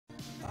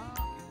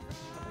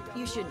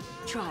You should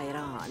try it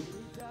on.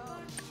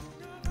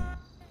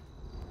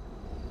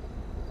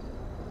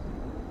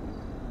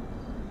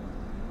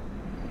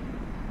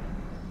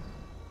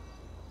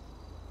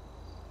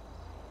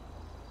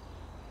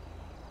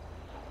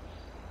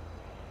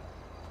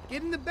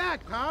 Get in the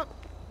back, Pop.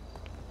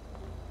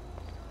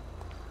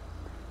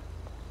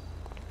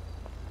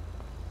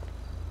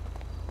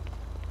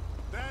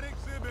 That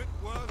exhibit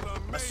was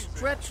amazing. A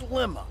stretch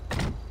limo.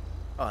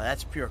 Oh,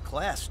 that's pure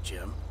class,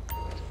 Jim.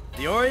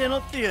 The Oriental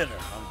Theater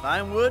on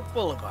Vinewood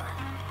Boulevard.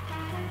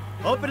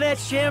 Open that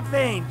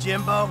champagne,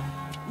 Jimbo.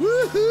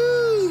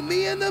 Woohoo!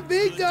 Me and the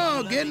big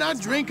dog getting our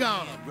drink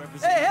on.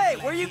 Hey,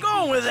 where you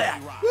going with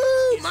that?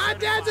 Woo! My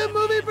dad's a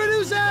movie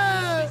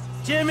producer!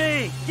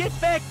 Jimmy, get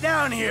back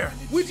down here.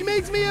 Which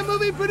makes me a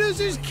movie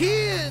producer's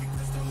kid.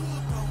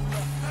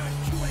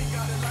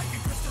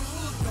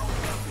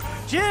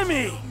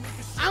 Jimmy!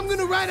 I'm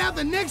gonna ride out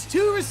the next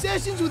 2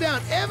 recessions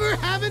without ever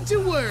having to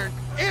work.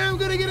 And I'm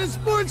gonna get a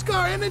sports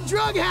car and a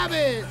drug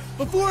habit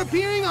before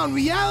appearing on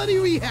Reality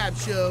Rehab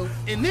Show.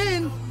 And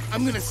then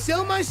I'm gonna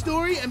sell my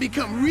story and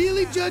become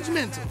really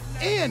judgmental.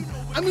 And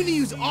I'm gonna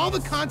use all the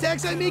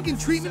contacts I make in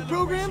treatment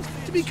programs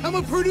to become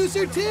a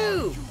producer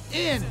too.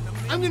 And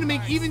I'm gonna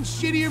make even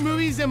shittier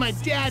movies than my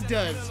dad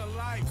does.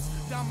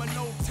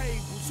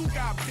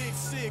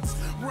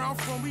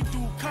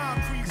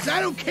 Cause I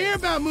don't care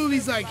about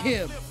movies like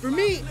him. For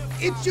me,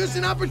 it's just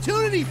an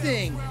opportunity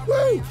thing.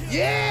 Woo!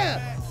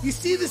 Yeah! You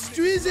see the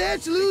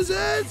strizzettes,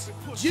 losers?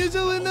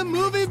 Jizzle in the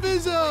movie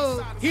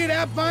bizzle. Hear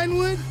that,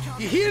 Vinewood?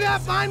 You hear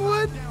that,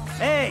 Vinewood?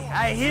 Hey,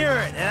 I hear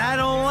it, and I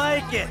don't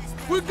like it.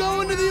 We're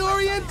going to the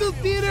Oriental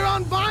Theater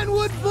on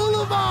Vinewood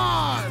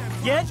Boulevard.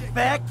 Get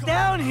back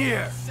down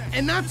here.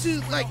 And not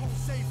to, like,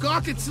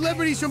 gawk at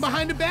celebrities from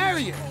behind a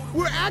barrier.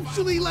 We're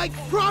actually, like,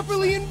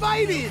 properly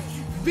invited.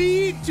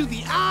 V to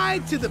the I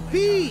to the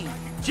P.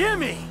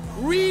 Jimmy!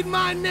 Read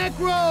my neck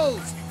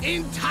rolls.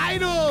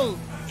 Entitled.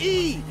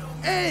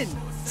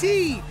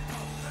 E-N-T.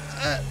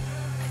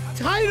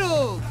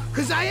 Titled.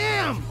 Cause I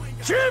am.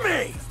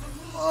 Jimmy!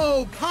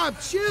 Oh, Pop,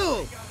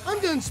 chill. I'm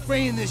done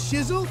spraying this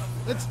shizzle.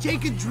 Let's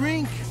take a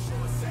drink.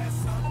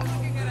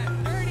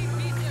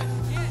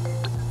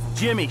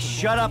 Jimmy,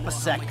 shut up a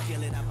second.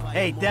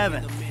 Hey,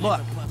 Devin,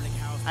 look.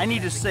 I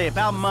need to say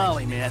about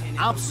Molly, man.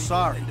 I'm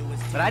sorry,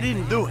 but I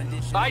didn't do it.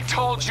 I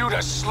told you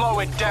to slow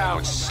it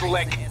down,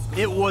 Slick.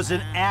 It was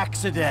an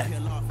accident.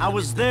 I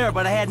was there,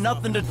 but I had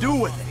nothing to do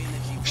with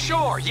it.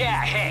 Sure,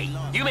 yeah, hey.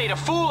 You made a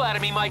fool out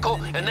of me, Michael,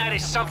 and that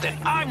is something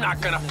I'm not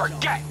gonna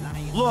forget.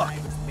 Look,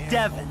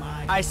 Devin,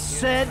 I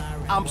said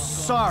I'm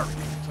sorry.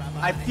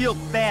 I feel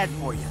bad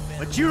for you,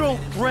 but you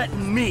don't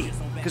threaten me,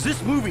 because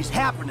this movie's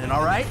happening,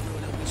 all right?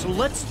 So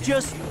let's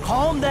just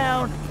calm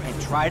down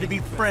and try to be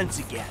friends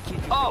again.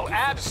 Oh,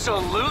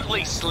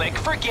 absolutely, Slick.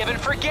 Forgive and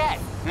forget.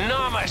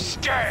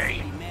 Namaste.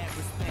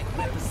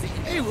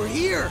 Hey, we're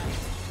here.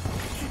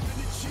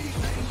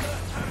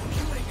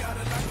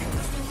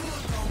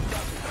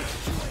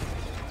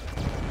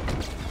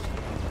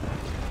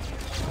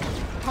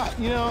 Pop,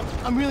 you know,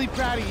 I'm really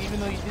proud of you, even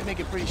though you did make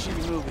a pretty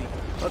shitty movie.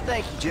 Well,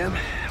 thank you, Jim.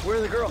 Where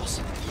are the girls?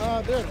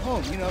 They're at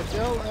home. You know,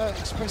 they'll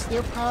express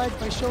their pride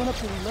by showing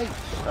up really late.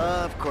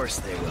 Of course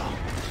they will.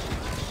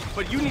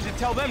 But you need to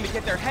tell them to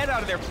get their head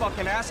out of their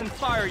fucking ass and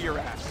fire your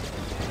ass.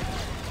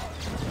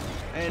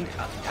 And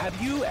have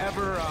you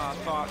ever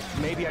thought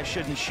maybe I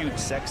shouldn't shoot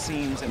sex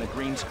scenes in a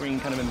green screen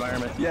kind of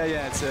environment?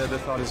 Yeah, it's the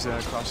thought has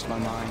crossed my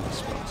mind, I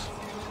suppose.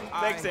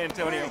 Thanks,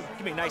 Antonio.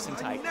 Give me nice and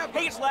tight.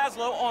 Hey, it's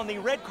Laszlo on the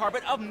red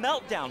carpet of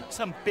Meltdown.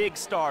 Some big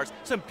stars,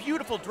 some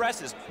beautiful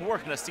dresses. We're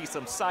gonna see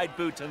some side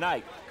boob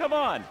tonight. Come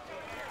on.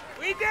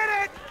 We did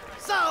it!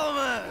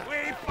 Solomon!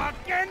 We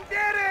fucking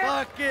did it!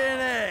 Fucking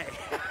A!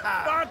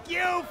 Fuck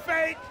you,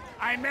 fate!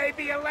 I may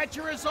be a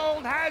lecherous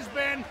old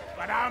has-been,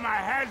 but I'm a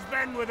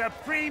has-been with a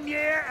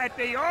premiere at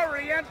the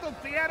Oriental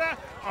Theater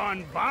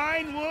on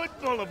Vinewood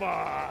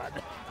Boulevard.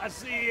 I'll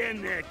see you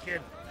in there,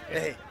 kid.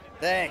 Hey,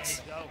 thanks.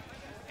 There you go.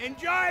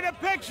 Enjoy the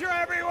picture,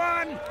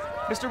 everyone!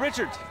 Mr.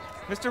 Richards.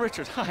 Mr.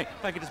 Richards, hi.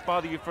 If I could just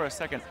bother you for a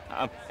second.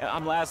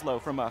 I'm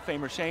Laszlo from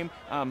Fame or Shame,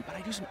 but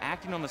I do some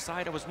acting on the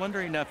side. I was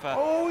wondering if,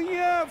 Oh,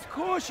 yeah, of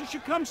course. You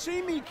should come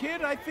see me,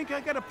 kid. I think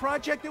I got a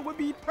project that would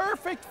be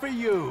perfect for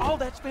you. Oh,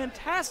 that's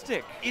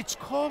fantastic. It's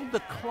called The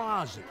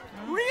Closet.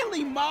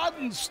 Really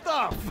modern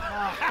stuff.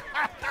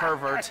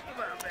 Pervert.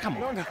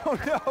 Come on. No.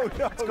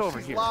 Let's go over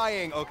She's here.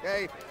 lying,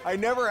 okay? I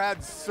never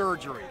had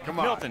surgery. Come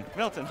on.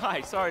 Milton,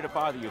 hi. Sorry to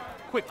bother you.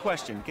 Quick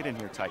question. Get in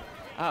here tight.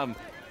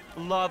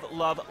 Loved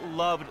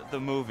the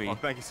movie. Oh,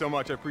 thank you so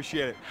much. I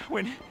appreciate it.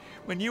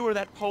 When you were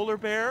that polar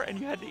bear and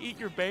you had to eat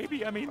your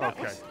baby, I mean, that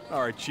Okay. was...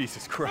 All right,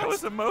 Jesus Christ. That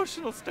was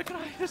emotional. Can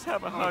I just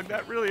have a hug?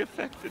 That really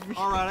affected me.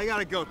 All right, I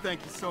gotta go.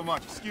 Thank you so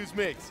much. Excuse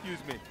me.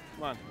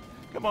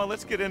 Come on,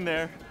 let's get in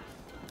there.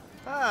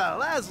 Ah,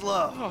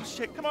 Laszlo! Oh,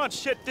 shit. Come on,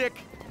 shit dick.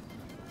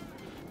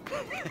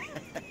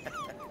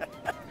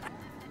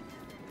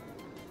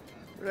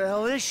 Where the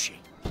hell is she?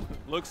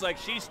 Looks like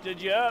she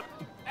stood you up.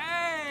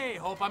 Hey,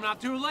 hope I'm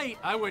not too late.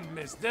 I wouldn't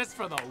miss this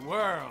for the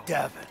world.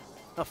 Devin,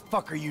 The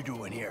fuck are you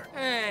doing here?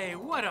 Hey,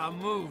 what a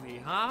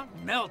movie, huh?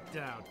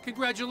 Meltdown.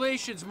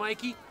 Congratulations,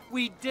 Mikey.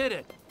 We did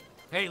it.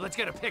 Hey, let's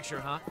get a picture,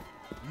 huh?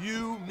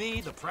 You, me,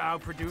 the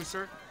proud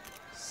producer.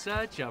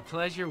 Such a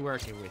pleasure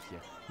working with you.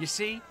 You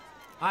see,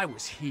 I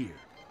was here,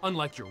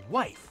 unlike your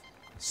wife.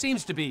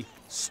 Seems to be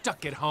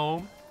stuck at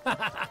home.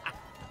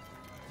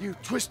 You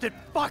twisted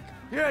fuck!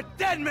 You're a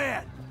dead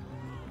man!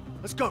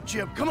 Let's go,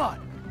 Jim, come on!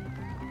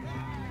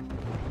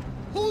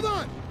 Hold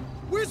on!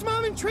 Where's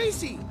Mom and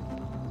Tracy?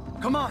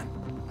 Come on!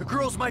 The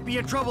girls might be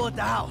in trouble at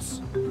the house.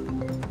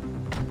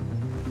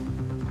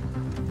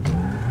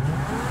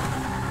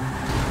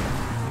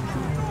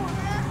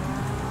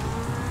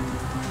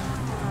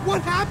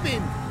 What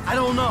happened? I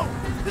don't know.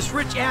 This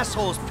rich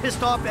asshole is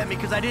pissed off at me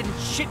because I didn't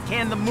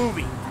shit-can the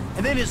movie.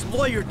 And then his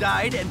lawyer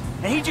died, and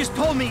he just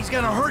told me he's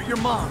gonna hurt your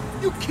mom.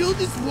 You killed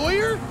his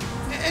lawyer?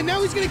 And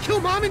now he's gonna kill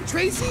Mom and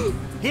Tracy?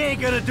 He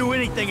ain't gonna do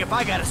anything if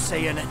I got a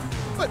say in it.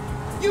 But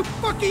you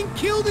fucking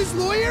killed his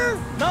lawyer?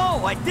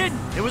 No, I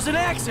didn't. It was an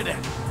accident.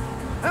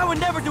 I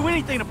would never do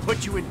anything to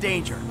put you in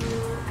danger.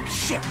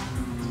 Shit.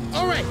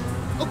 All right,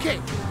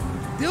 okay.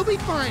 They'll be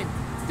fine.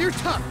 They're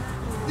tough.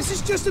 This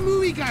is just a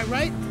movie guy,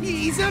 right?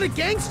 He's not a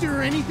gangster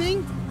or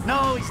anything.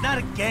 No, he's not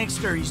a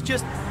gangster. He's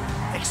just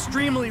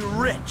extremely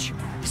rich.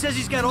 He says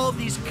he's got all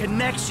these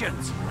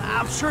connections.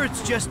 I'm sure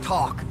it's just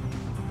talk.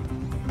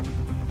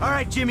 All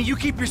right, Jimmy, you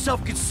keep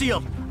yourself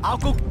concealed. I'll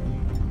go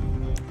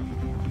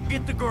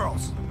get the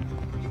girls.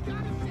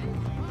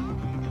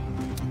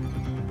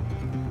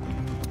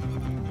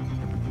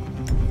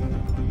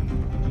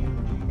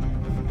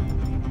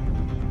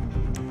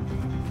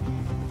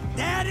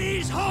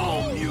 Daddy's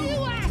home, you...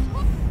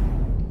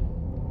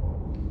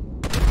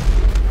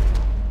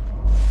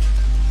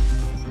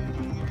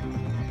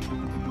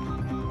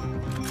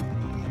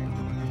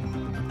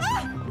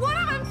 One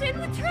of them's in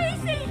with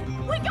Tracy!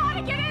 We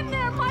gotta get in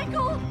there,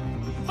 Michael!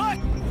 Fuck!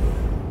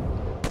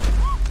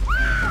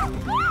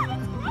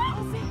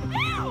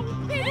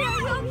 Baby, are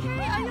you okay?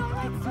 Are you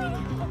alright,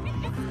 sweetie?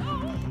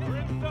 We're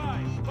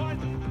inside. Find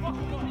them. Fuck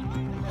them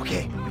up.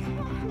 Okay.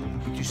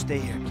 You stay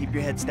here. Keep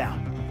your heads down.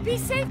 Be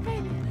safe,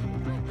 baby.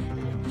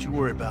 Don't you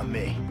worry about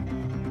me.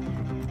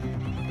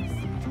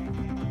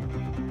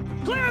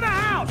 Clear the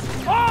house!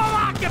 All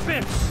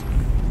occupants!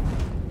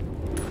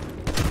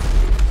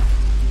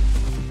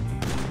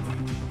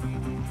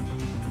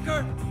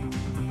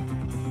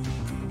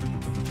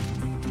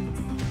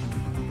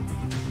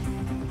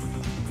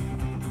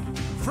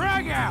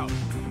 Frag out!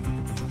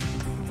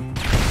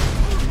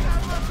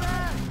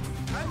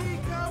 I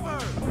need cover!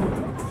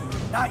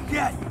 Not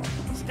yet.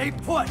 Stay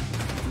put.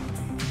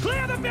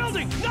 Clear the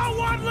building! No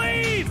one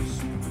leaves!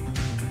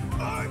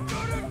 I'm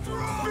gonna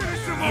drop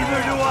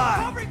Neither do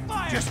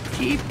I. Just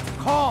keep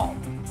calm.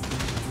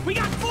 We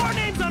got 4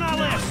 names on our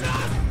list!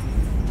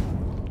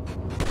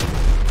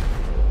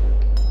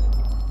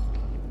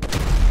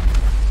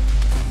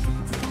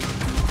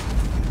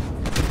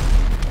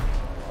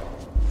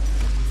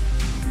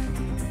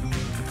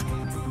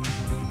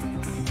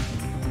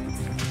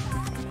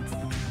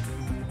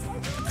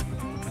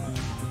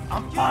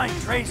 I'm fine,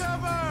 Tracy.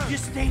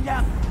 Just stay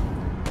down.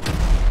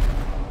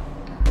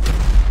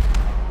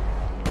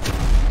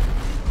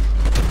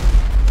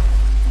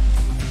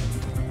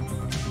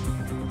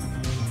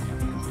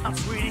 Now,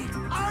 sweetie.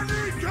 I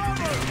need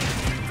cover!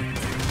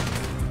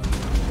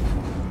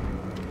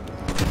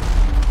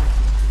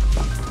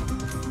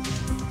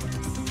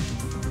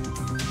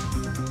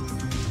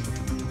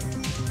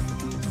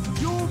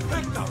 You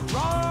picked the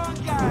wrong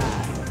guy.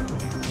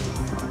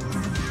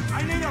 I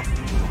need a...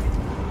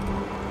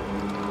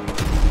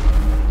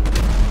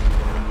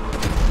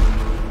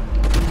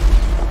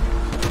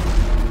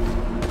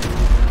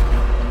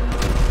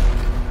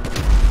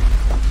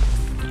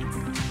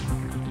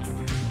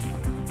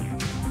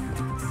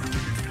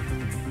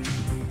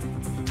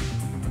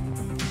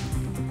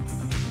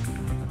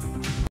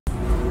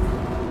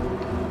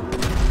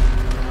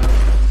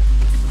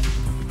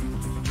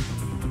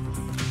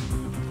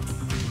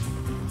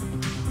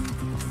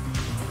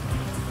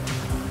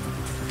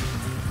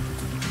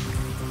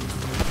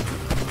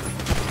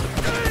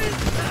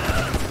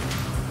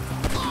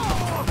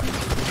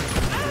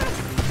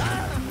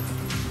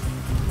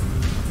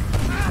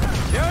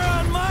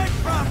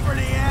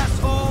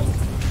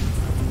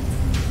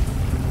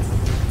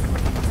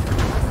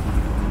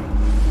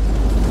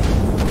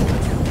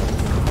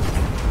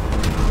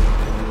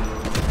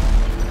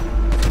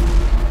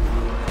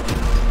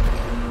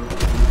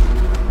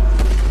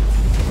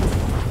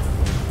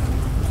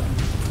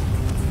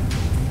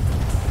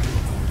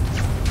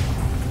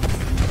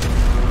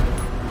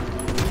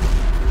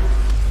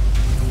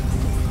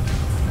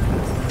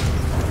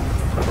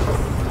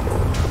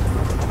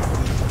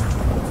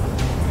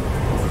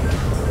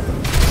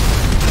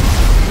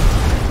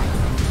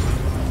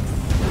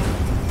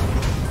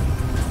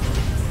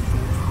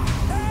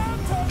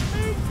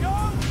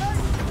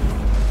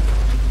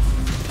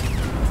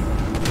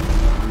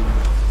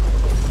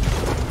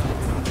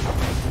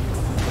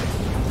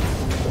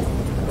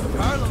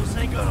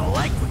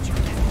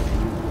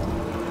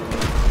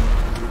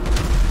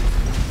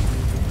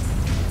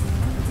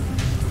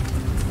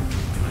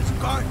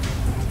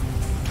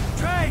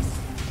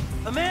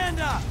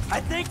 I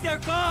think they're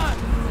gone!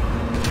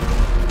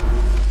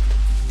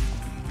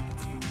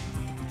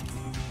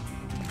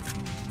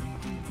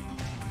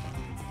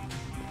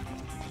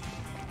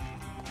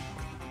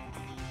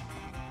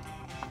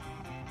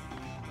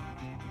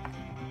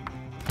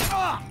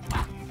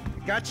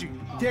 Got you,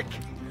 dick.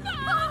 It's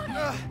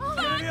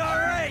gonna be all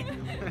right!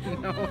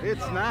 No,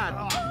 it's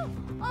not.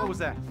 What was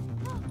that?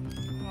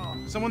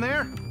 Someone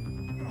there?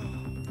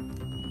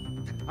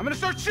 I'm gonna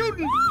start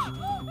shooting!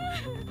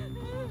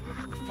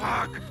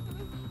 Fuck!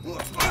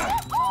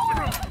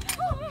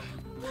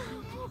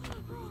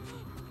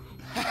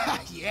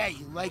 Yeah,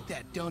 you like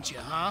that, don't you,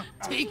 huh?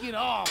 Take it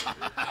all.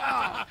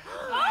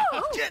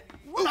 Get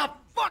the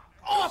fuck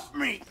off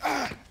me!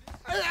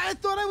 I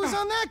thought I was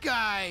on that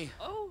guy.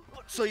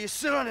 So you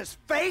sit on his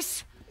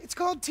face? It's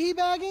called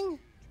teabagging.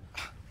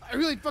 I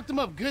really fucked him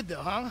up good, though,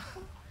 huh?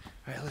 All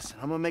right, listen,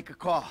 I'm gonna make a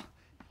call.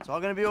 It's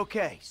all gonna be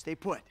okay. Stay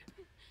put.